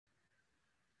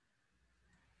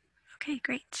Okay,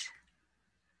 great.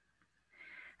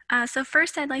 So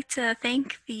first, I'd like to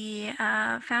thank the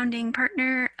founding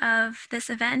partner of this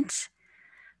event,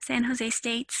 San Jose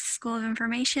State's School of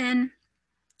Information,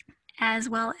 as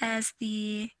well as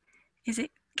the, is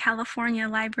it California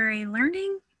Library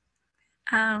Learning,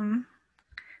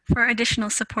 for additional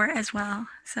support as well.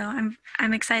 So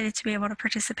I'm excited to be able to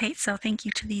participate. So thank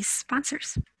you to these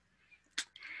sponsors.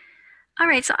 All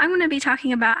right, so I'm going to be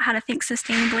talking about how to think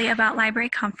sustainably about library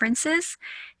conferences.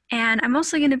 And I'm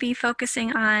also going to be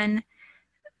focusing on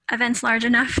events large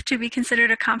enough to be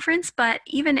considered a conference, but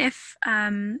even if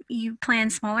you plan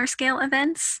smaller scale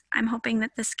events, I'm hoping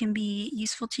that this can be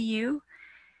useful to you.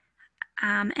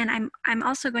 And I'm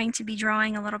also going to be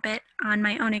drawing a little bit on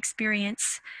my own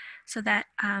experience so that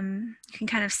you can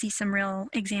kind of see some real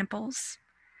examples.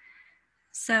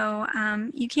 So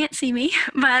you can't see me,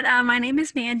 but my name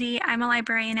is Mandy. I'm a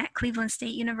librarian at Cleveland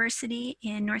State University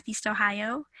in Northeast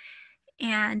Ohio.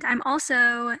 And I'm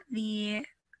also the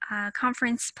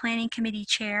conference planning committee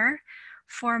chair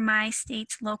for my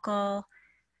state's local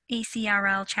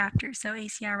ACRL chapter. So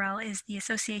ACRL is the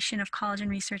Association of College and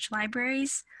Research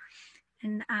Libraries,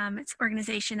 and it's an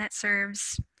organization that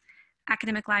serves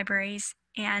academic libraries.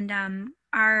 And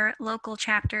our local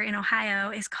chapter in Ohio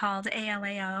is called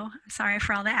ALAO. I'm sorry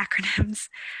for all the acronyms,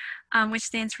 which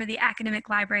stands for the Academic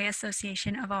Library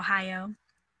Association of Ohio.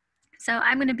 So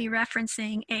I'm going to be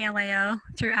referencing ALAO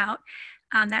throughout.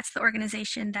 That's the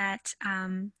organization that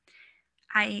I'm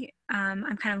kind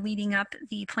of leading up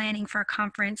the planning for a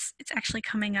conference. It's actually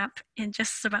coming up in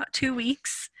just about 2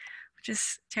 weeks, which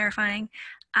is terrifying.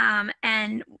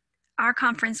 And our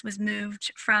conference was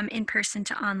moved from in-person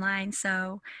to online.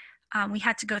 So we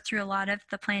had to go through a lot of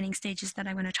the planning stages that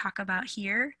I'm going to talk about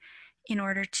here in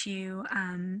order to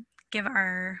give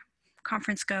our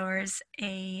conference goers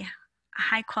a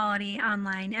high quality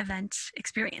online event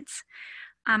experience.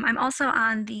 I'm also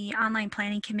on the online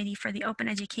planning committee for the Open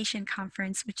Education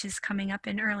Conference, which is coming up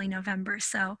in early November.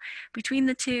 So between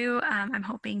the two, I'm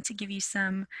hoping to give you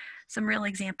some real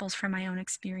examples from my own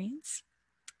experience.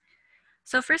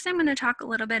 So first, I'm going to talk a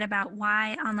little bit about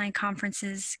why online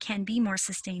conferences can be more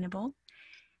sustainable.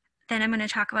 Then I'm going to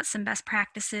talk about some best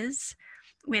practices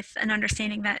with an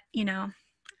understanding that,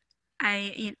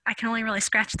 I can only really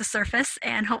scratch the surface,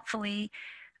 and hopefully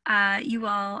you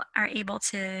all are able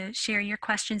to share your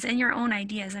questions and your own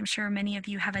ideas. I'm sure many of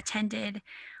you have attended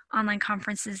online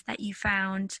conferences that you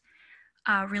found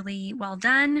really well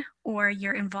done, or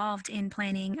you're involved in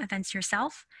planning events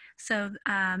yourself. So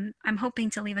I'm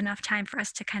hoping to leave enough time for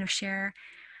us to kind of share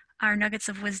our nuggets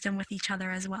of wisdom with each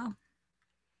other as well.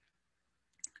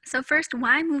 So first,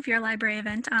 why move your library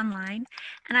event online?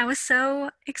 And I was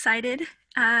so excited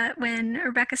when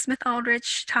Rebecca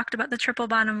Smith-Aldrich talked about the triple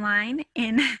bottom line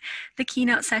in the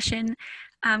keynote session,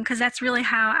 because that's really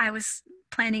how I was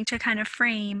planning to kind of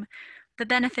frame the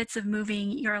benefits of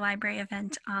moving your library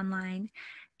event online.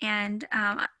 And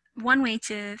one way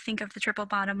to think of the triple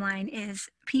bottom line is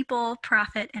people,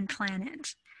 profit, and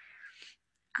planet.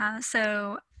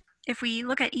 So if we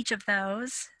look at each of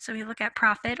those, so we look at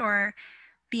profit, or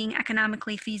being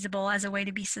economically feasible as a way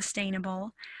to be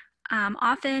sustainable.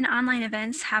 Often online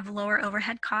events have lower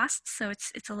overhead costs, so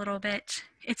it's a little bit,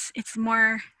 it's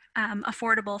more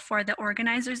affordable for the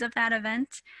organizers of that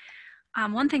event.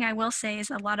 One thing I will say is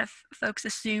a lot of folks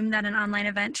assume that an online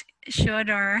event should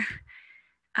or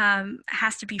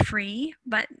has to be free,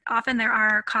 but often there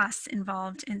are costs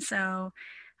involved, and so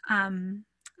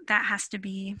that has to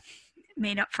be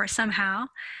made up for somehow.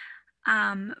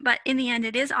 But in the end,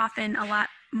 it is often a lot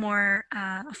more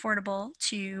affordable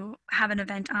to have an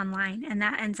event online, and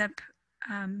that ends up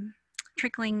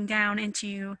trickling down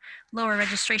into lower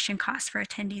registration costs for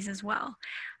attendees as well.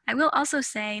 I will also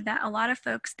say that a lot of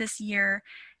folks this year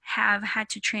have had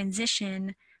to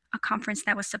transition a conference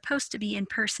that was supposed to be in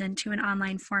person to an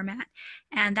online format,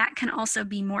 and that can also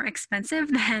be more expensive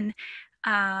than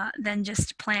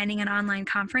just planning an online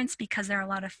conference, because there are a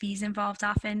lot of fees involved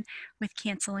often with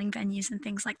canceling venues and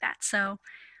things like that. So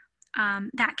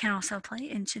that can also play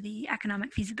into the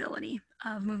economic feasibility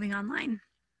of moving online.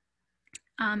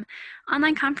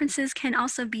 Online conferences can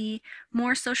also be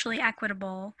more socially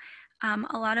equitable.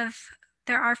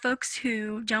 There are folks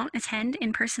who don't attend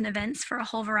in-person events for a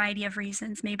whole variety of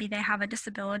reasons. Maybe they have a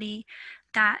disability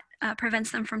that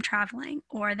prevents them from traveling,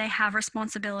 or they have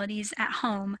responsibilities at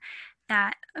home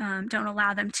that don't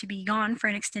allow them to be gone for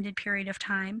an extended period of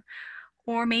time.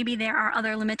 Or maybe there are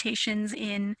other limitations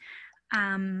in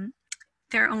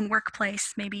their own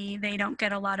workplace. Maybe they don't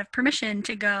get a lot of permission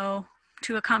to go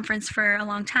to a conference for a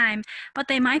long time, but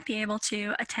they might be able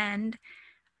to attend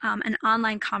an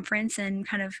online conference and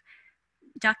kind of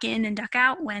duck in and duck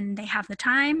out when they have the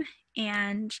time,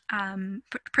 and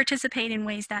participate in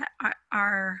ways that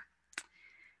are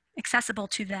accessible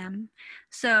to them.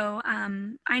 So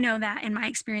I know that in my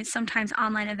experience, sometimes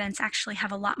online events actually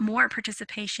have a lot more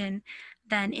participation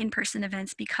than in-person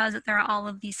events, because there are all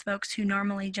of these folks who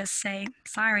normally just say,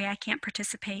 sorry, I can't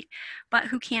participate, but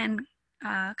who can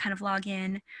kind of log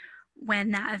in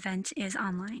when that event is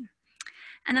online.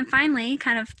 And then finally,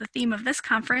 kind of the theme of this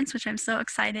conference, which I'm so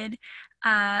excited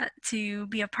to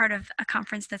be a part of a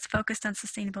conference that's focused on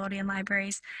sustainability in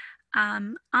libraries.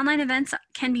 Online events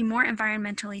can be more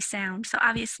environmentally sound. So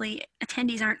obviously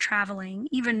attendees aren't traveling.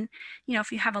 Even,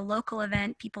 if you have a local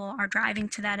event, people are driving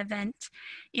to that event.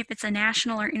 If it's a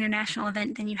national or international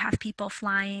event, then you have people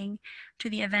flying to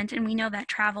the event. And we know that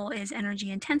travel is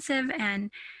energy intensive, and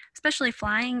especially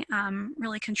flying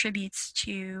really contributes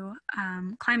to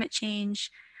climate change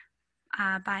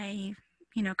by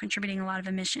contributing a lot of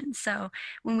emissions. So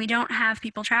when we don't have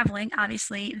people traveling,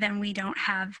 obviously, then we don't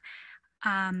have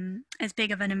as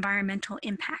big of an environmental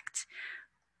impact.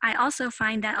 I also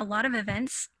find that a lot of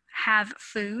events have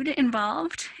food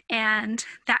involved, and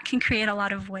that can create a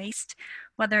lot of waste,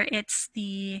 whether it's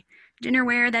the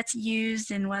dinnerware that's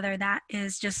used and whether that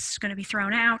is just going to be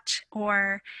thrown out,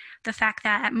 or the fact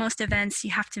that at most events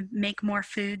you have to make more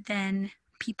food than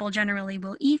people generally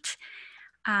will eat,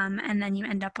 and then you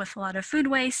end up with a lot of food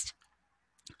waste.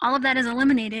 All of that is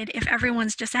eliminated if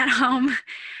everyone's just at home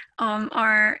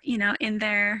or in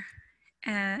their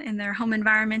home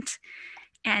environment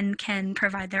and can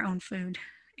provide their own food,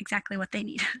 exactly what they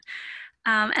need.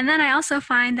 And then I also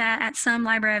find that at some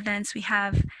library events we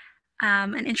have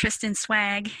an interest in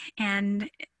swag and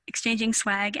exchanging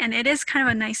swag, and it is kind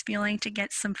of a nice feeling to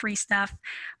get some free stuff,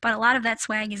 but a lot of that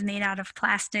swag is made out of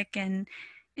plastic and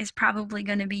is probably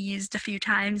going to be used a few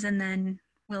times and then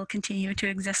will continue to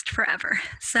exist forever.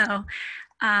 So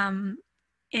in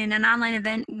an online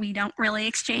event, we don't really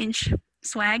exchange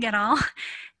swag at all,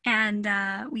 and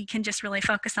we can just really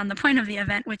focus on the point of the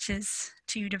event, which is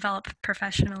to develop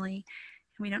professionally.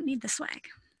 We don't need the swag.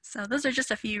 So those are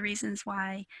just a few reasons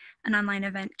why an online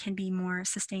event can be more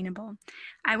sustainable.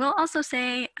 I will also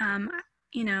say, I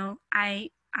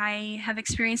have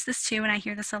experienced this too, and I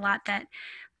hear this a lot, that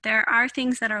there are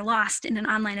things that are lost in an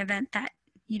online event that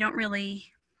you don't really,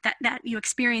 that you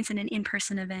experience in an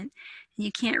in-person event, and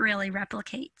you can't really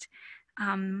replicate.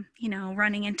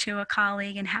 Running into a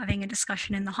colleague and having a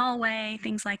discussion in the hallway,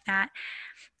 things like that.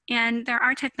 And there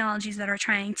are technologies that are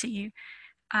trying to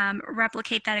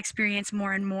replicate that experience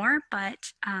more and more,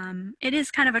 but it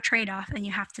is kind of a trade-off, and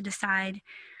you have to decide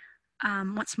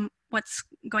what's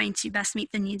going to best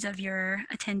meet the needs of your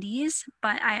attendees.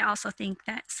 But I also think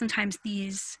that sometimes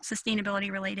these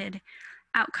sustainability-related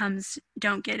outcomes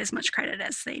don't get as much credit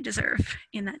as they deserve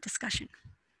in that discussion.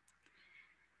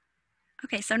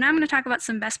 Okay, so now I'm going to talk about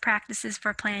some best practices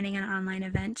for planning an online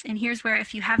event. And here's where,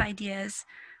 if you have ideas,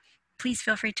 please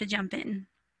feel free to jump in.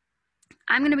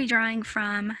 I'm going to be drawing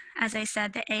from, as I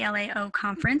said, the ALAO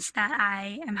conference that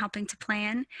I am helping to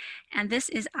plan. And this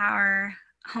is our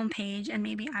homepage, and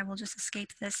maybe I will just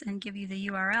escape this and give you the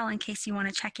URL in case you want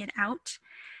to check it out.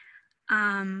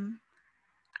 I'm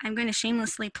going to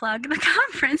shamelessly plug the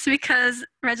conference because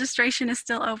registration is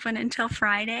still open until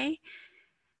Friday.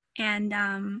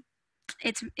 And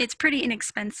it's pretty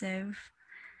inexpensive.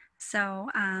 So,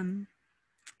 and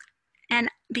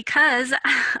because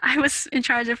I was in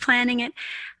charge of planning it,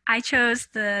 I chose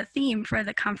the theme for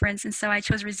the conference, and so I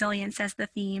chose resilience as the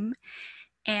theme.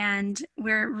 And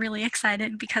we're really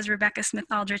excited because Rebecca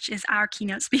Smith-Aldrich is our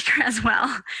keynote speaker as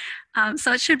well.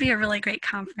 So it should be a really great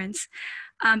conference.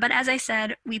 But as I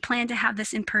said, we plan to have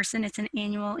this in person. It's an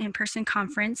annual in-person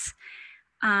conference.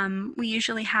 We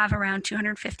usually have around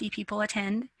 250 people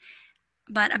attend.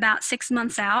 But about 6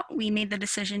 months out, we made the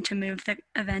decision to move the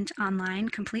event online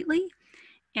completely.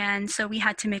 And so we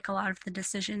had to make a lot of the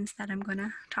decisions that I'm going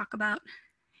to talk about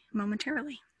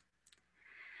momentarily.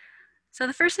 So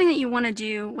the first thing that you want to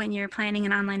do when you're planning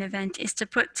an online event is to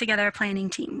put together a planning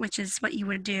team, which is what you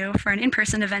would do for an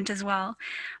in-person event as well.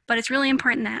 But it's really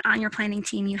important that on your planning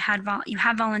team you have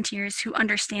volunteers who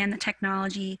understand the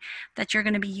technology that you're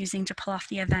going to be using to pull off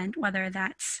the event, whether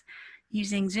that's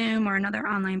using Zoom or another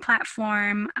online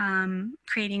platform,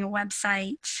 creating a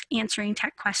website, answering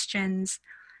tech questions.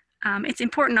 It's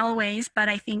important always, but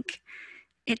I think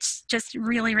it's just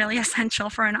really, really essential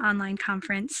for an online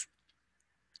conference.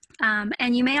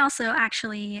 And you may also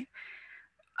actually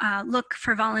look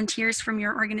for volunteers from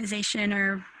your organization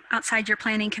or outside your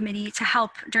planning committee to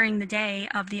help during the day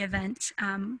of the event.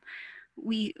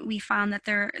 We found that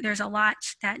there's a lot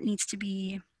that needs to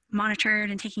be monitored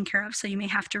and taken care of. So you may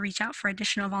have to reach out for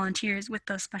additional volunteers with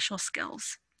those special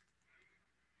skills.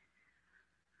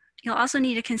 You'll also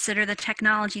need to consider the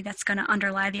technology that's going to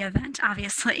underlie the event,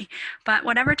 obviously. But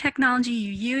whatever technology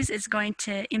you use is going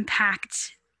to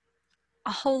impact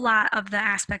a whole lot of the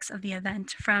aspects of the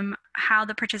event, from how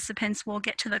the participants will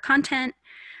get to the content,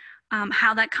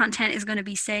 how that content is going to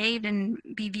be saved and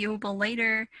be viewable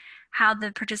later, how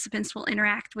the participants will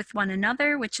interact with one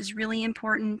another, which is really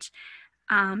important,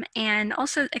 and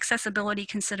also accessibility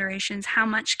considerations. How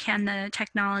much can the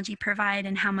technology provide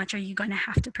and how much are you going to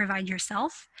have to provide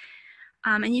yourself?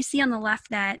 And you see on the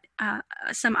left that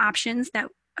some options that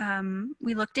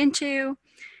we looked into,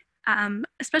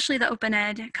 especially the Open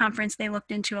Ed conference, they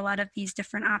looked into a lot of these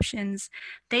different options.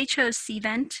 They chose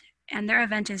Cvent, and their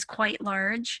event is quite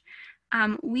large.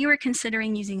 We were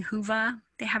considering using Whova.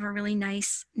 They have a really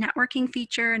nice networking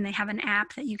feature, and they have an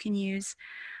app that you can use.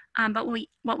 But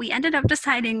what we ended up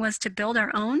deciding was to build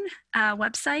our own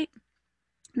website.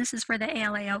 This is for the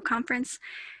ALAO conference,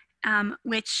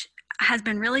 which has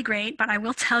been really great, but I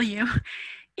will tell you,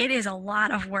 it is a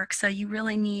lot of work. So you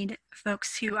really need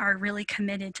folks who are really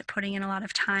committed to putting in a lot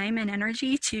of time and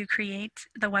energy to create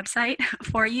the website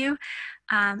for you.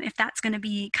 If that's going to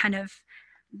be kind of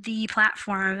the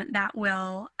platform that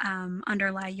will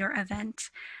underlie your event.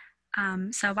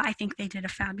 So I think they did a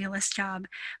fabulous job.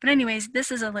 But anyways,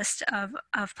 this is a list of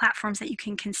platforms that you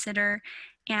can consider.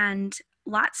 And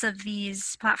lots of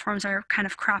these platforms are kind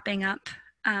of cropping up,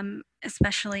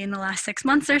 especially in the last 6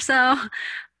 months or so.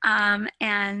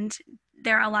 And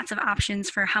there are lots of options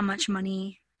for how much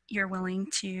money you're willing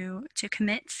to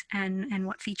commit and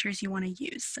what features you want to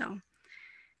use. So you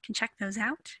can check those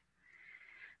out.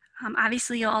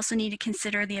 Obviously, you'll also need to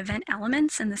consider the event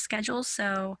elements and the schedule.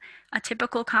 So a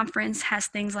typical conference has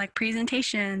things like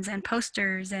presentations and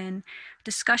posters and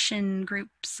discussion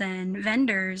groups and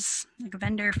vendors, like a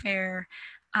vendor fair,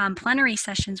 plenary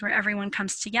sessions where everyone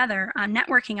comes together,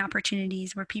 networking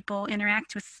opportunities where people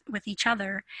interact with each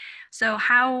other. So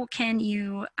how can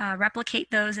you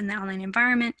replicate those in the online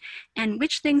environment? And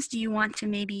which things do you want to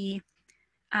maybe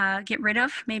get rid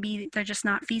of? Maybe they're just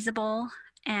not feasible.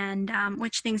 And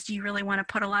which things do you really want to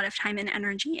put a lot of time and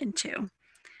energy into?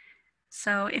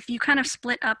 So if you kind of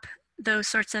split up those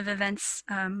sorts of events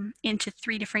into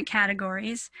 3 different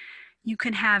categories, you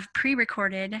can have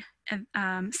pre-recorded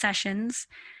sessions,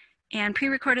 and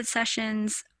pre-recorded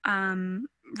sessions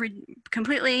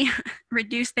completely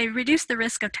reduce the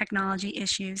risk of technology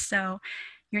issues. So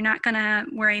you're not going to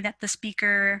worry that the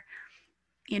speaker,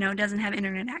 doesn't have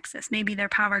internet access. Maybe their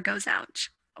power goes out,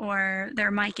 or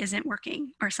their mic isn't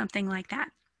working, or something like that.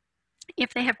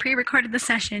 If they have pre-recorded the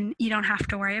session, you don't have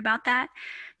to worry about that.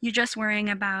 You're just worrying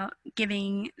about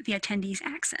giving the attendees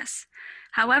access.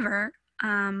 However,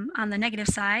 on the negative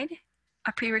side,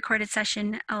 a pre-recorded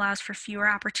session allows for fewer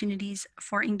opportunities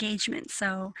for engagement.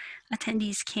 So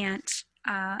attendees can't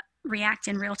react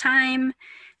in real time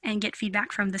and get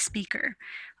feedback from the speaker.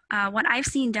 What I've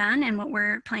seen done and what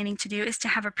we're planning to do is to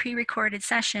have a pre-recorded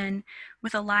session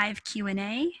with a live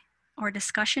Q&A or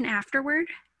discussion afterward.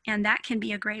 And that can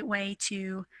be a great way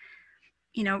to,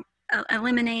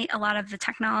 eliminate a lot of the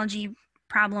technology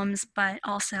problems, but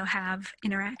also have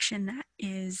interaction that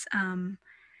is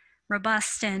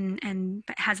robust and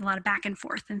has a lot of back and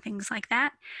forth and things like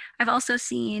that. I've also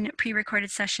seen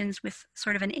pre-recorded sessions with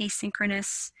sort of an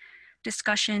asynchronous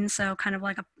discussion, so kind of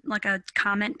like a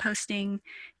comment posting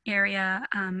area,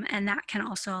 and that can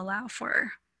also allow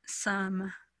for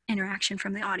some interaction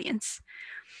from the audience.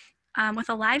 With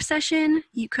a live session,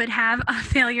 you could have a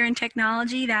failure in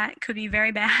technology that could be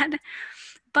very bad,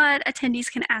 but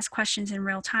attendees can ask questions in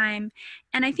real time.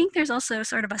 And I think there's also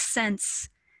sort of a sense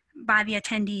by the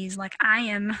attendees, like I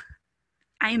am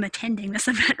attending this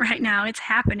event right now, it's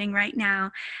happening right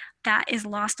now, that is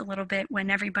lost a little bit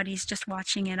when everybody's just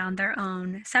watching it on their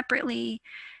own separately.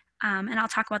 And I'll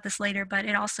talk about this later, but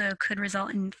it also could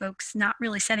result in folks not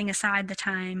really setting aside the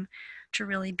time to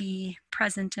really be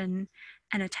present and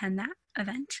attend that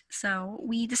event. So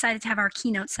we decided to have our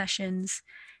keynote sessions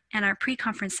and our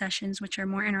pre-conference sessions, which are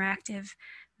more interactive,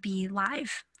 be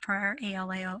live for our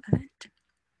ALAO event.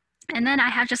 And then I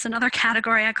have just another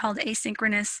category I called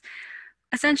asynchronous.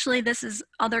 Essentially, this is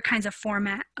other kinds of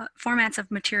formats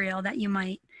of material that you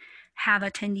might have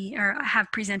attendee or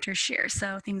have presenters share.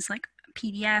 So things like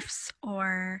PDFs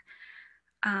or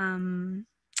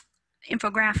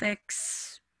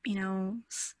infographics,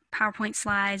 PowerPoint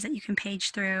slides that you can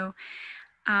page through.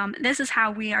 This is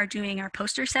how we are doing our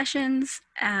poster sessions.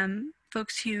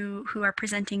 Folks who are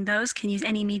presenting those can use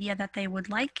any media that they would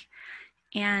like,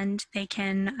 and they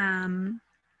can,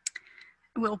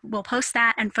 we'll post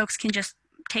that, and folks can just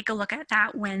take a look at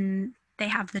that when they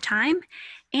have the time.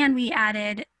 And we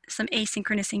added some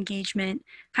asynchronous engagement,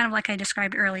 kind of like I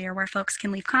described earlier, where folks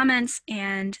can leave comments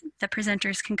and the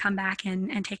presenters can come back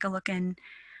and take a look and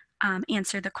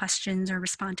answer the questions or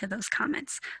respond to those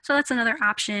comments. So that's another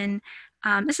option.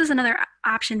 This is another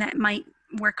option that might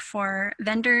work for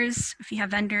vendors. If you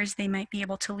have vendors, they might be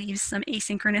able to leave some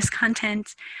asynchronous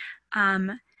content.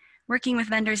 Working with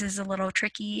vendors is a little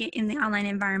tricky in the online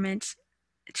environment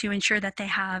to ensure that they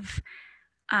have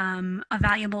a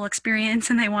valuable experience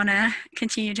and they want to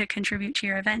continue to contribute to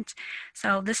your event.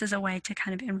 So this is a way to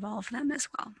kind of involve them as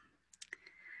well.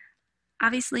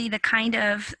 Obviously, the kind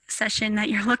of session that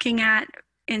you're looking at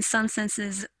in some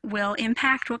senses will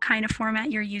impact what kind of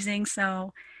format you're using.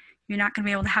 So you're not going to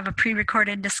be able to have a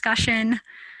pre-recorded discussion.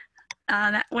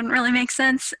 That wouldn't really make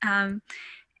sense.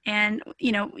 And,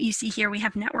 you know, you see here we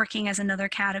have networking as another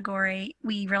category.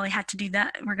 We really had to do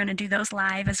that. We're going to do those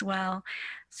live as well.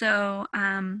 So,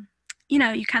 you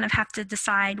know, you kind of have to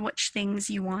decide which things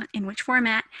you want in which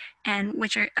format and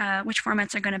which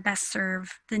formats are going to best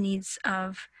serve the needs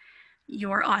of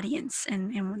your audience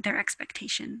and their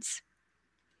expectations.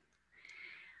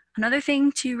 Another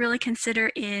thing to really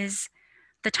consider is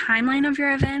the timeline of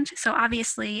your event. So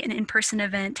obviously an in-person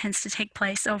event tends to take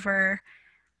place over,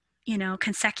 you know,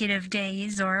 consecutive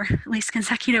days or at least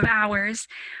consecutive hours,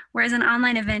 whereas an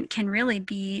online event can really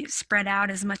be spread out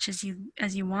as much as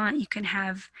you want. You can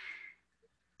have,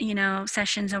 you know,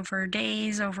 sessions over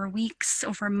days, over weeks,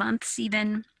 over months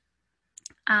even.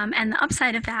 And the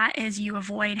upside of that is you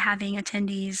avoid having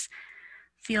attendees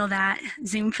feel that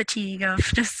Zoom fatigue of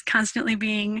just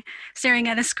constantly staring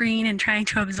at a screen and trying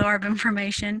to absorb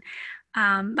information.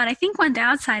 But I think one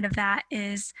downside of that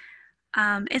is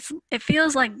it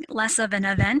feels like less of an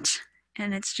event,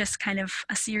 and it's just kind of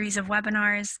a series of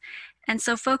webinars. And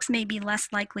so folks may be less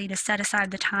likely to set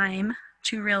aside the time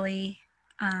to really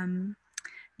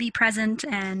be present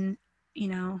and, you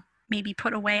know, maybe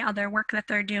put away other work that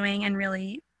they're doing and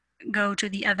really go to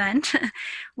the event,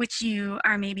 which you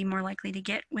are maybe more likely to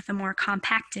get with a more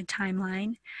compacted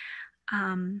timeline.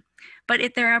 But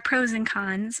there are pros and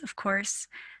cons, of course.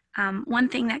 One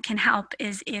thing that can help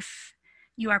is if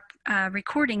you are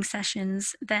recording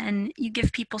sessions, then you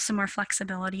give people some more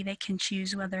flexibility. They can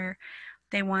choose whether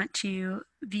they want to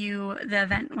view the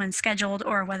event when scheduled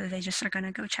or whether they just are going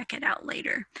to go check it out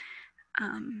later.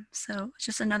 So it's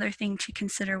just another thing to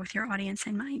consider with your audience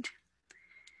in mind.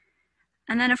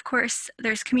 And then, of course,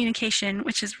 there's communication,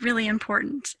 which is really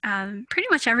important. Pretty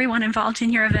much everyone involved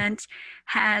in your event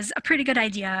has a pretty good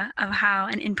idea of how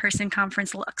an in-person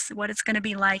conference looks, what it's going to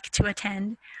be like to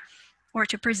attend or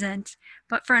to present.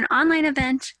 But for an online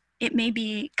event, it may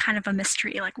be kind of a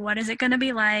mystery. Like, what is it going to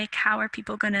be like? How are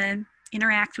people going to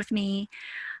interact with me?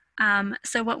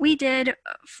 So what we did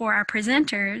for our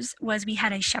presenters was we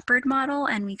had a shepherd model,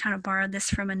 and we kind of borrowed this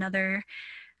from another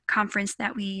conference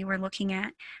that we were looking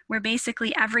at, where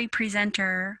basically every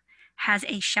presenter has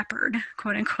a shepherd,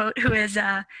 quote unquote, who is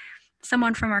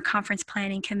someone from our conference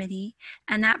planning committee,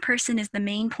 and that person is the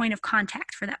main point of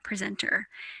contact for that presenter.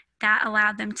 That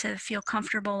allowed them to feel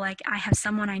comfortable, like I have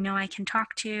someone I know I can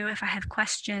talk to if I have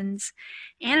questions.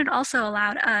 And it also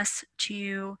allowed us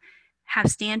to have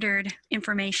standard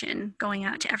information going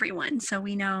out to everyone. So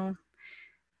we know,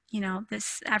 you know,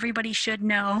 everybody should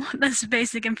know this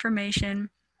basic information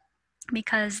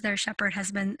because their shepherd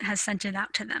has sent it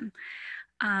out to them.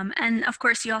 And of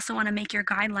course, you also want to make your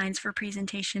guidelines for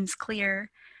presentations clear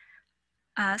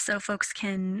so folks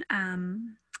can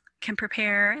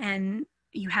prepare and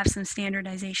you have some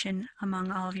standardization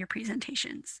among all of your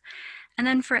presentations. And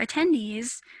then for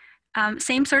attendees,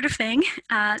 same sort of thing.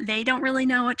 They don't really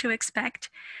know what to expect.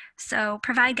 So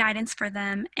provide guidance for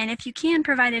them. And if you can,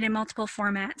 provide it in multiple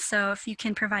formats. So if you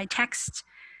can provide text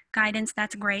guidance,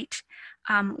 that's great.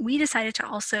 We decided to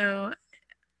also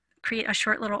create a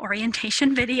short little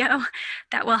orientation video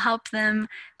that will help them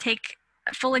take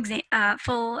full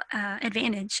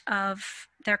advantage of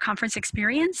their conference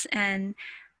experience and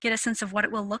get a sense of what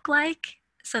it will look like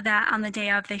so that on the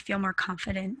day of they feel more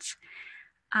confident.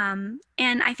 And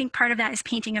I think part of that is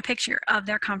painting a picture of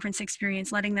their conference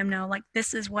experience, letting them know, like,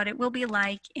 this is what it will be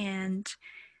like, and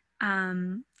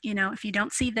you know, if you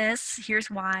don't see this, here's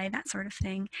why, that sort of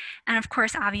thing. And of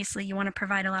course, obviously, you want to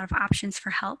provide a lot of options for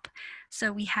help.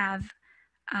 So we have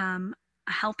a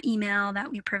help email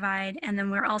that we provide, and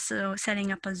then we're also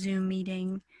setting up a Zoom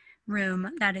meeting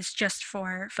room that is just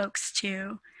for folks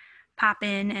to pop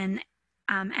in and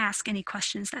ask any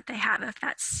questions that they have, if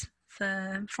that's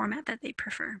the format that they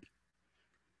prefer.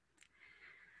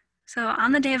 So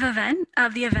on the day of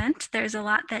the event, there's a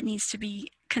lot that needs to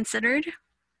be considered.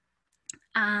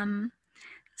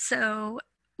 So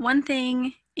one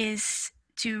thing is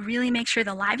to really make sure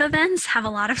the live events have a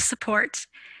lot of support.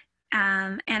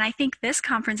 And I think this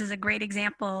conference is a great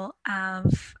example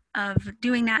of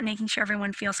doing that, making sure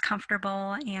everyone feels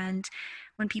comfortable. And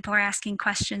when people are asking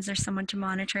questions, there's someone to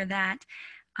monitor that,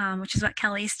 which is what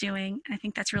Kelly's doing. I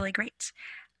think that's really great.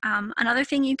 Another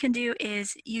thing you can do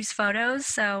is use photos.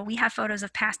 So we have photos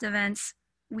of past events.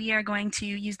 We are going to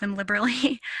use them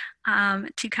liberally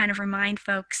to kind of remind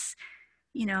folks,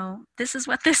 this is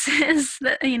what this is.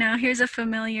 That, here's a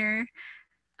familiar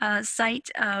site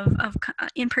of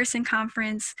in-person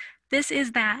conference. This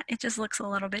is that. It just looks a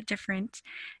little bit different.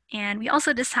 And we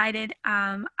also decided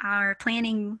our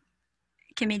planning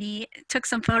committee took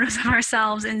some photos of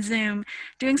ourselves in Zoom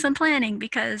doing some planning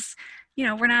because,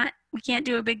 we can't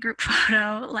do a big group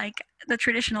photo like the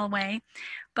traditional way.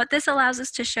 But this allows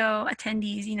us to show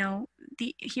attendees,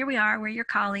 here we are, we're your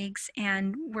colleagues,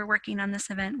 and we're working on this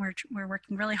event. We're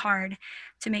working really hard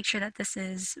to make sure that this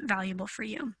is valuable for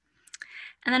you.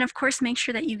 And then, of course, make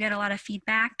sure that you get a lot of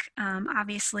feedback.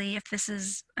 Obviously, if this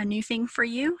is a new thing for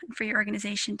you, for your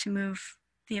organization to move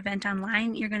the event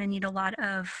online, you're going to need a lot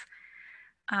of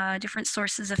different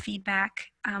sources of feedback.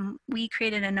 We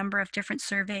created a number of different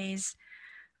surveys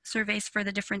for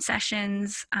the different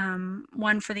sessions,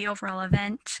 one for the overall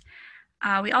event.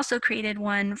 We also created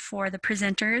one for the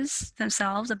presenters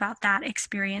themselves about that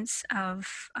experience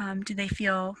of do they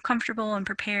feel comfortable and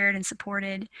prepared and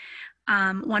supported.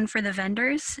 One for the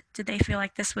vendors, did they feel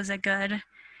like this was a good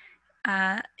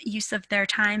use of their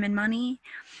time and money?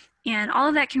 And all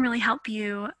of that can really help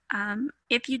you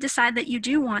if you decide that you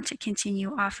do want to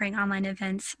continue offering online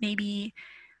events. Maybe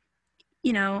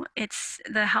it's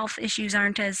the health issues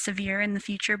aren't as severe in the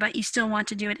future, but you still want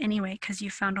to do it anyway because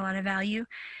you found a lot of value.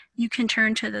 You can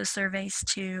turn to those surveys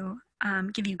to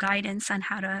give you guidance on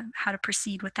how to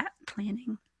proceed with that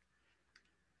planning.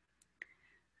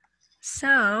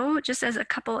 So just as a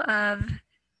couple of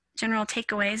general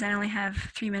takeaways, I only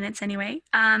have 3 minutes anyway.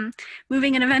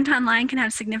 Moving an event online can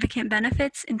have significant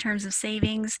benefits in terms of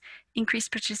savings,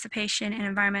 increased participation, and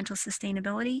environmental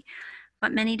sustainability.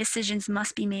 But many decisions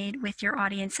must be made with your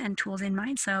audience and tools in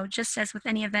mind. So just as with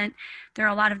any event, there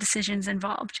are a lot of decisions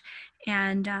involved.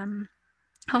 And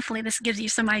hopefully this gives you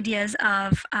some ideas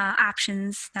of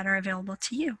options that are available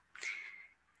to you.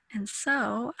 And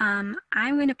so I'm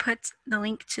going to put the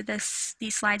link to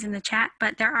these slides in the chat,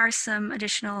 but there are some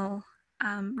additional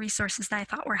resources that I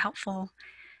thought were helpful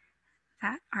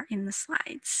that are in the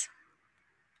slides.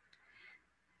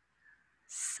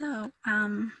 So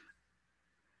I'm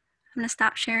going to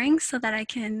stop sharing so that I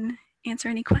can answer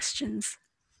any questions.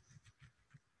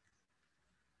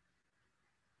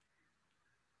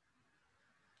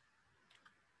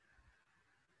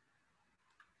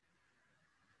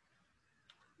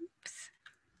 Oops.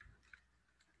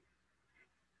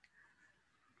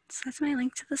 So that's my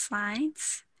link to the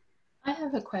slides. I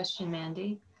have a question,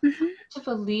 Mandy. Mm-hmm. How much of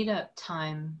a lead-up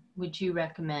time would you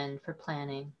recommend for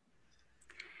planning?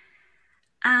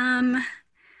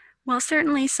 Well,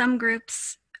 certainly some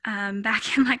groups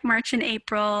back in like March and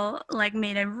April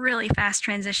made a really fast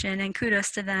transition, and kudos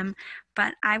to them.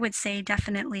 But I would say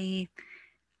definitely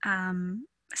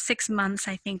 6 months,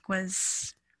 I think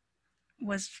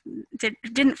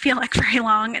didn't feel like very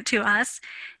long to us.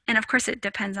 And of course it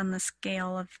depends on the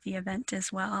scale of the event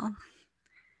as well.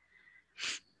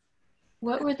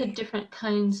 What were the different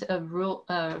kinds of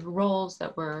roles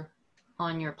that were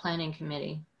on your planning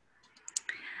committee?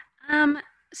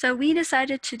 So we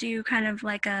decided to do kind of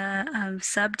like a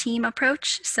sub-team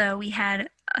approach. So we had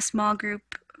a small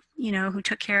group, who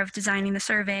took care of designing the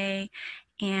survey,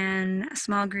 and a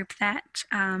small group that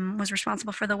was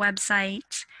responsible for the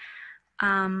website.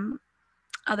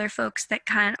 Other folks that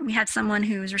we had someone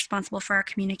who was responsible for our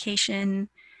communication,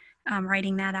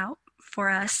 writing that out for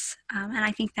us. And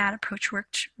I think that approach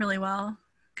worked really well,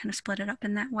 kind of split it up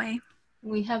in that way.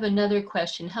 We have another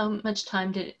question. How much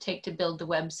time did it take to build the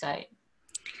website?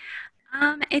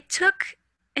 It took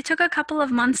a couple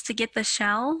of months to get the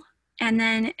shell, and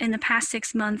then in the past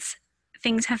 6 months,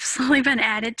 things have slowly been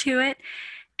added to it.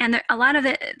 And a lot of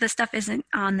the stuff isn't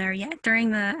on there yet.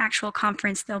 During the actual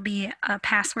conference, there'll be a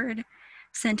password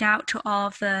sent out to all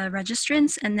of the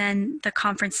registrants, and then the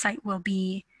conference site will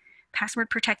be password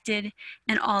protected,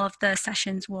 and all of the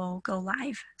sessions will go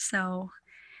live. So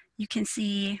you can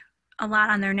see a lot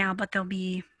on there now, but there'll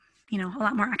be, a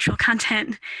lot more actual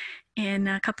content in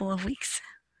a couple of weeks.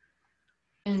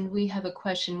 And we have a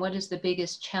question. What is the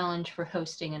biggest challenge for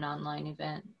hosting an online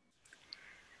event?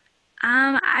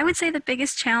 I would say the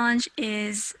biggest challenge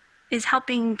is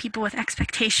helping people with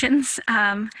expectations.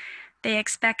 They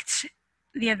expect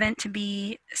the event to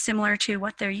be similar to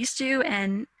what they're used to,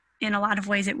 and in a lot of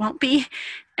ways it won't be.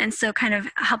 And so kind of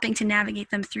helping to navigate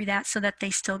them through that so that they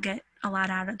still get a lot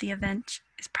out of the event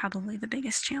is probably the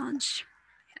biggest challenge.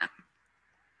 Yeah.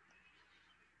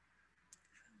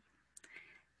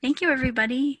 Thank you,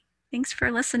 everybody. Thanks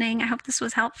for listening. I hope this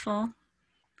was helpful.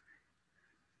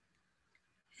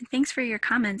 And thanks for your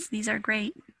comments. These are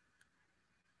great.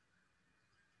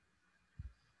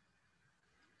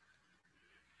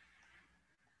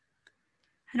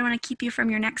 I don't want to keep you from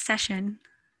your next session.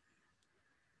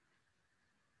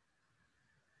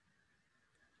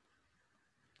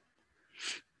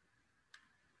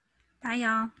 Bye,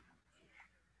 y'all.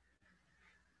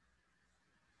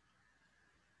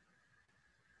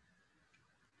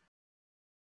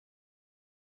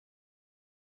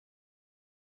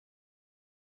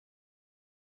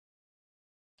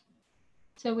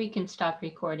 So we can stop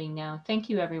recording now. Thank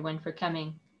you everyone for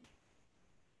coming.